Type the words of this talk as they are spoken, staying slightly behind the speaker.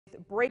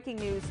breaking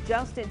news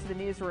just into the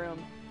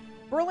newsroom.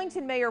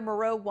 Burlington Mayor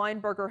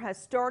Weinberger has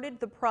started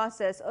the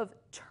process of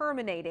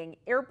terminating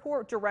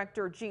Airport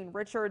Director Gene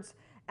Richards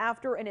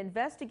after an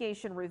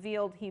investigation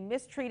revealed he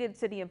mistreated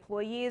city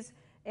employees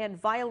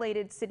and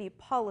violated city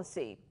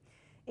policy.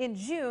 In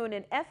June,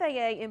 an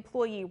FAA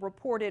employee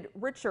reported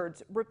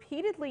Richards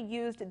repeatedly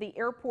used the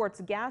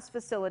airport's gas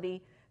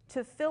facility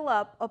to fill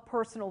up a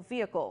personal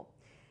vehicle.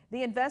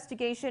 The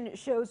investigation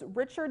shows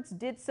Richards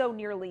did so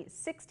nearly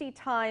 60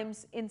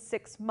 times in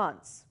 6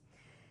 months.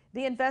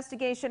 The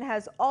investigation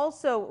has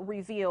also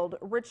revealed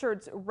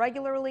Richards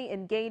regularly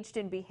engaged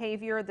in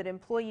behavior that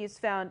employees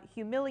found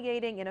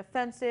humiliating and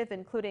offensive,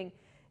 including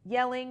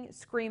yelling,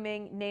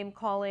 screaming,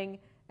 name-calling,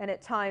 and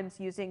at times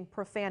using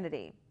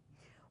profanity.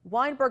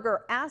 Weinberger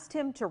asked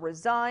him to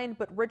resign,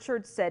 but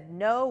Richards said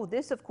no.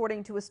 This,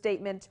 according to a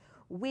statement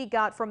we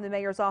got from the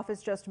mayor's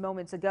office just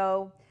moments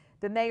ago.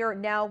 The mayor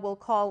now will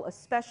call a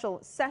special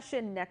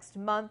session next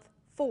month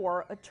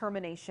for a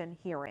termination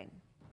hearing.